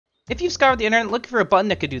If you've scoured the internet looking for a button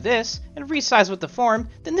that could do this, and resize with the form,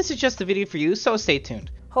 then this is just the video for you, so stay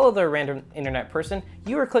tuned. Hello there, random internet person.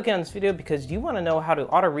 You are clicking on this video because you want to know how to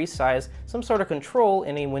auto-resize some sort of control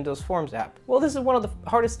in a Windows Forms app. Well, this is one of the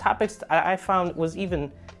hardest topics I found was even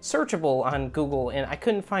searchable on Google, and I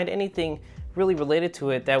couldn't find anything really related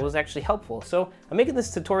to it that was actually helpful. So I'm making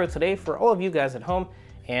this tutorial today for all of you guys at home,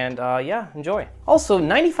 and yeah, enjoy. Also,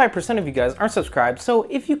 95% of you guys aren't subscribed, so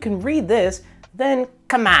if you can read this, then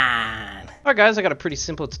come on. Alright guys, I got a pretty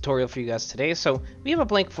simple tutorial for you guys today. So we have a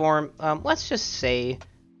blank form. Let's just say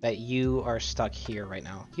that you are stuck here right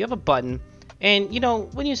now. You have a button, and you know,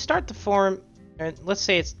 when you start the form, let's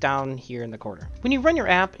say it's down here in the corner. When you run your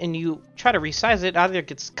app and you try to resize it, either it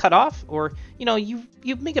gets cut off or, you know, you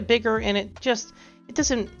make it bigger and it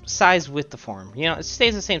doesn't size with the form. You know, it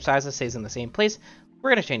stays the same size, it stays in the same place.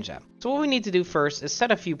 We're gonna change that. So what we need to do first is set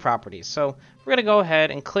a few properties. So we're gonna go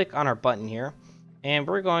ahead and click on our button here, and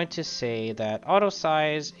we're going to say that auto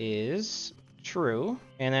size is true,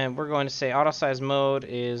 and then we're going to say auto size mode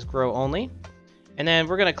is grow only, and then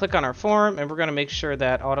we're going to click on our form and we're going to make sure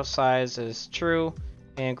that auto size is true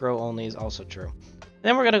and grow only is also true.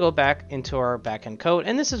 Then we're going to go back into our backend code,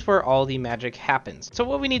 and this is where all the magic happens. So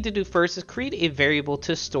what we need to do first is create a variable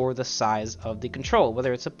to store the size of the control,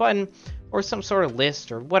 whether it's a button or some sort of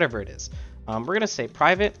list or whatever it is. We're going to say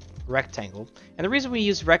private rectangle, and the reason we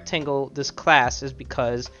use rectangle this class is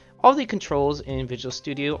because all the controls in Visual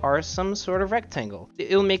Studio are some sort of rectangle.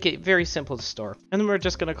 It'll make it very simple to store. And then we're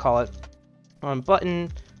just going to call it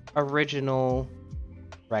button original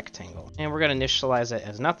rectangle. And we're going to initialize it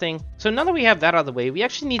as nothing. So now that we have that out of the way, we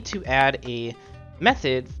actually need to add a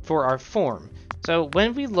method for our form. So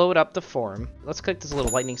when we load up the form, let's click this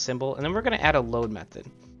little lightning symbol, and then we're going to add a load method.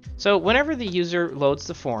 So whenever the user loads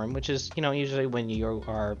the form, which is, you know, usually when you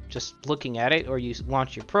are just looking at it or you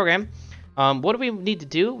launch your program, what do we need to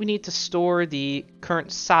do? We need to store the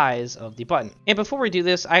current size of the button. And before we do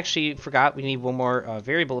this, I actually forgot we need one more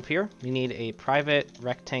variable up here. We need a private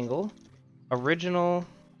rectangle original,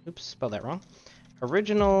 oops, spelled that wrong,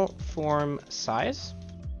 original form size.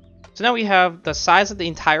 So now we have the size of the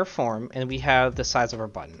entire form and we have the size of our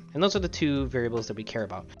button. And those are the two variables that we care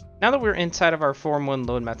about. Now that we're inside of our form1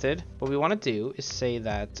 load method, what we want to do is say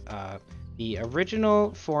that the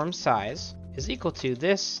original form size is equal to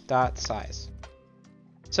this dot size.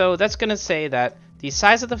 So that's going to say that the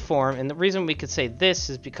size of the form, and the reason we could say this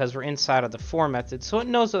is because we're inside of the form method, so it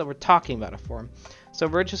knows that we're talking about a form. So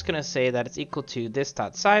we're just going to say that it's equal to this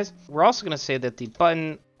dot size. We're also going to say that the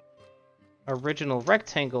button original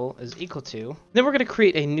rectangle is equal to, then we're going to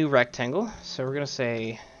create a new rectangle. So we're going to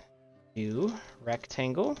say new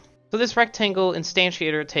rectangle. So this rectangle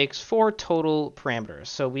instantiator takes 4 total parameters.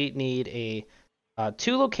 So we need a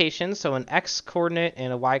 2 locations, so an X coordinate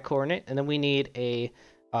and a Y coordinate, and then we need a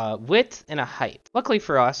width and a height. Luckily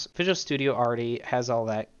for us, Visual Studio already has all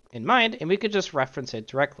that in mind, and we could just reference it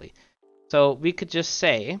directly. So we could just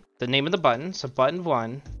say the name of the button, so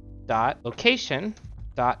button1 dot location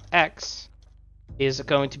dot X is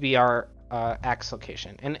going to be our X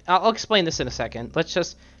location. And I'll explain this in a second. Let's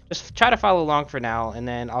just try to follow along for now, and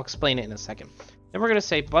then I'll explain it in a second. Then we're going to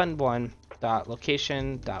say button1 dot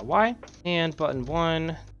location dot Y and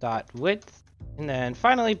button1 dot width, and then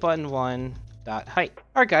finally button1 dot height.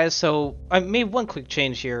 Alright guys, so I made one quick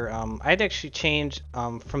change here. I'd actually changed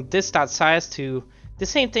from this dot size to the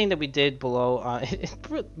same thing that we did below.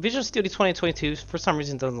 Visual Studio 2022 for some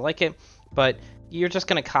reason doesn't like it, but you're just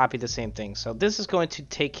going to copy the same thing. So this is going to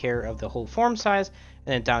take care of the whole form size,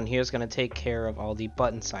 and then down here is going to take care of all the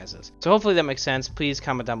button sizes. So hopefully that makes sense. Please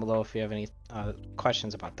comment down below if you have any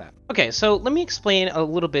questions about that. Okay, so let me explain a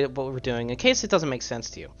little bit what we're doing in case it doesn't make sense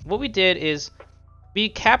to you. What we did is we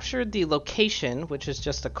captured the location, which is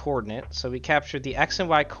just a coordinate. So we captured the X and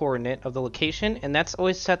Y coordinate of the location, and that's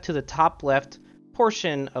always set to the top left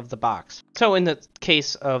portion of the box. So in the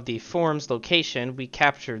case of the form's location, we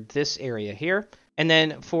captured this area here. And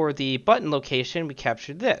then for the button location, we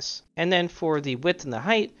captured this. And then for the width and the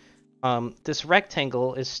height, this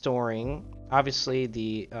rectangle is storing obviously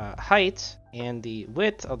the height and the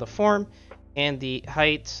width of the form and the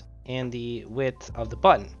height and the width of the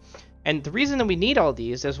button. And the reason that we need all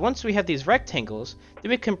these is once we have these rectangles,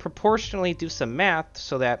 then we can proportionally do some math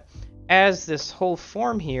so that as this whole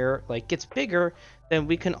form here like gets bigger, then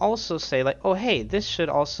we can also say like, oh hey, this should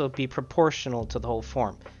also be proportional to the whole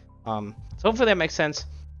form. So hopefully that makes sense.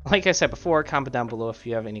 Like I said before, comment down below if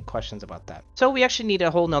you have any questions about that. So we actually need a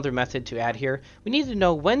whole nother method to add here. We need to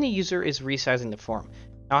know when the user is resizing the form.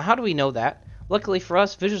 Now how do we know that? Luckily for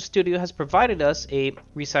us, Visual Studio has provided us a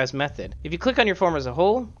resize method. If you click on your form as a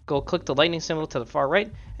whole, go click the lightning symbol to the far right,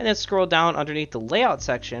 and then scroll down underneath the layout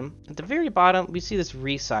section. At the very bottom, we see this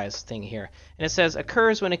resize thing here, and it says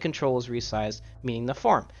occurs when a control is resized, meaning the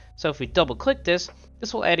form. So if we double click this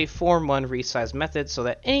will add a form1 resize method so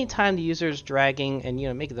that anytime the user is dragging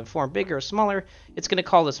and making the form bigger or smaller, it's going to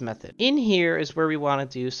call this method. In here is where we want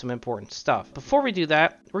to do some important stuff. Before we do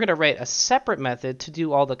that, we're going to write a separate method to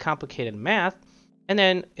do all the complicated math, and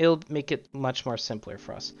then it'll make it much more simpler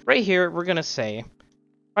for us. Right here, we're going to say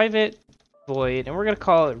private void, and we're going to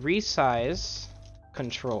call it resize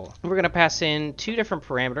control. We're going to pass in two different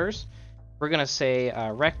parameters. We're going to say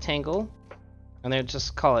rectangle, and then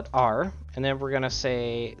just call it R. And then we're going to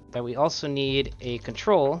say that we also need a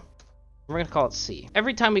control. We're going to call it C.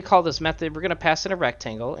 Every time we call this method, we're going to pass in a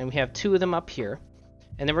rectangle, and we have two of them up here.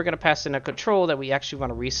 And then we're going to pass in a control that we actually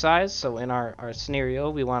want to resize. So in our scenario,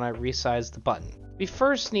 we want to resize the button. We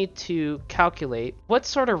first need to calculate what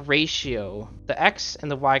sort of ratio the X and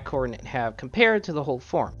the Y coordinate have compared to the whole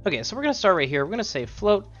form. Okay, so we're going to start right here. We're going to say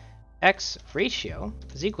float X ratio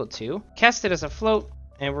is equal to, cast it as a float,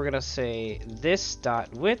 and we're going to say this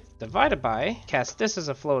dot width divided by, cast this as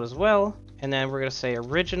a float as well, and then we're going to say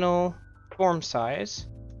original form size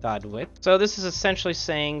dot width. So this is essentially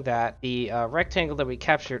saying that the rectangle that we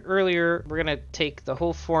captured earlier, we're going to take the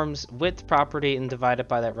whole form's width property and divide it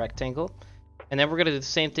by that rectangle. And then we're going to do the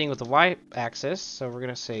same thing with the y-axis. So we're going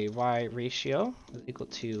to say y ratio is equal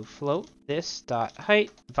to float this dot height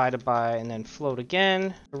divided by, and then float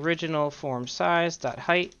again, original form size dot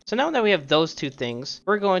height. So now that we have those two things,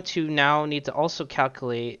 we're going to now need to also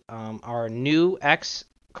calculate our new x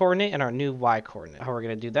coordinate and our new y coordinate. How we're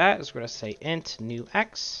going to do that is we're going to say int new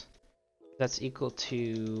x. That's equal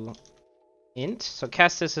to int. So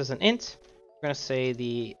cast this as an int. We're going to say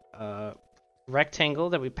the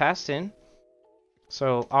rectangle that we passed in.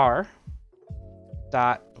 So r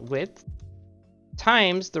dot width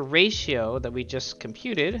times the ratio that we just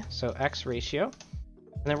computed, so x ratio.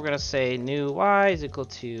 And then we're going to say new y is equal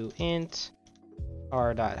to int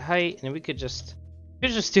r dot height. And then we could just,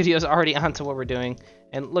 Visual Studio is already onto what we're doing.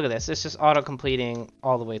 And look at this, it's just auto-completing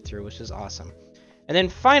all the way through, which is awesome. And then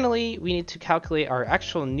finally, we need to calculate our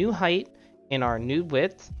actual new height and our new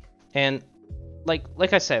width. And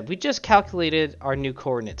like I said, we just calculated our new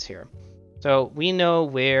coordinates here. So we know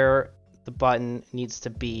where the button needs to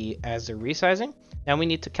be as a resizing. Now we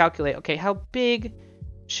need to calculate, okay, how big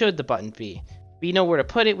should the button be? We know where to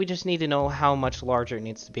put it, we just need to know how much larger it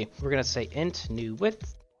needs to be. We're going to say int new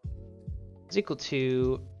width is equal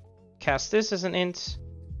to, cast this as an int,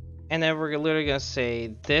 and then we're literally going to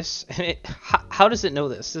say this. And how does it know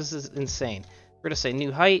this? This is insane. We're going to say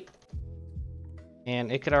new height,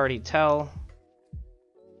 and it could already tell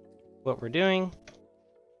what we're doing.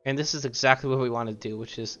 And this is exactly what we want to do,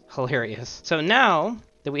 which is hilarious. So now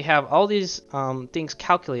that we have all these things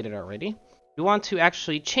calculated already, we want to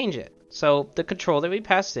actually change it. So the control that we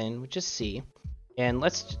passed in, which is C, and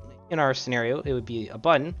in our scenario, it would be a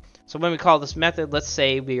button. So when we call this method, let's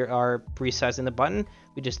say we are resizing the button.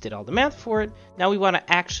 We just did all the math for it. Now we want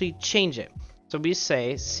to actually change it. So we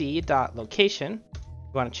say C.location.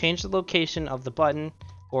 We want to change the location of the button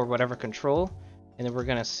or whatever control. And then we're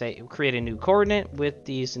going to say create a new coordinate with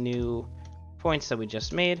these new points that we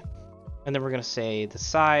just made. And then we're going to say the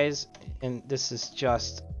size, and this is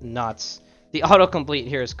just nuts. The autocomplete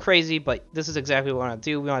here is crazy, but this is exactly what we want to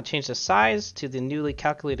do. We want to change the size to the newly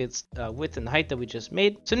calculated width and height that we just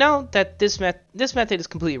made. So now that this method is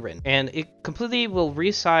completely written, and it completely will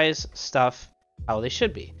resize stuff how they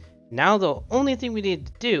should be. Now the only thing we need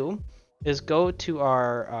to do is go to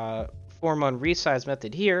our form1 resize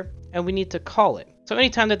method here, and we need to call it. So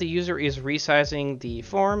anytime that the user is resizing the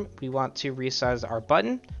form, we want to resize our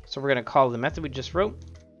button. So we're going to call the method we just wrote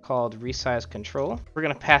called resize control. We're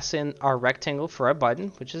going to pass in our rectangle for our button,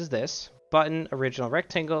 which is this button original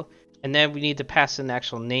rectangle, and then we need to pass in the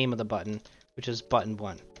actual name of the button, which is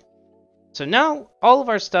button1. So now all of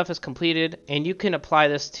our stuff is completed, and you can apply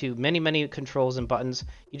this to many controls and buttons.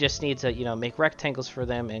 You just need to make rectangles for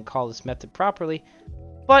them and call this method properly.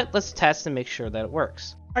 But let's test and make sure that it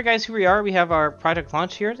works. Alright guys, here we are. We have our project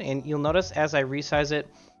launch here, and you'll notice as I resize it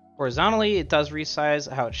horizontally, it does resize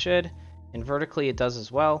how it should, and vertically it does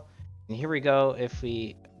as well. And here we go. If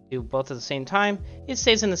we do both at the same time, it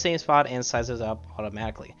stays in the same spot and sizes up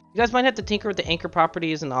automatically. You guys might have to tinker with the anchor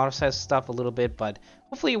properties and the auto size stuff a little bit, but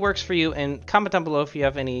hopefully it works for you, and comment down below if you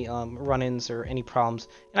have any run-ins or any problems,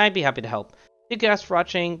 and I'd be happy to help. Thank you guys for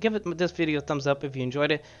watching. Give this video a thumbs up if you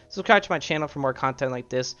enjoyed it. Subscribe to my channel for more content like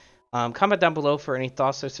this. Comment down below for any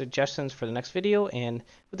thoughts or suggestions for the next video. And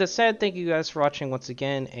with that said, thank you guys for watching once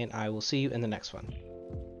again, and I will see you in the next one.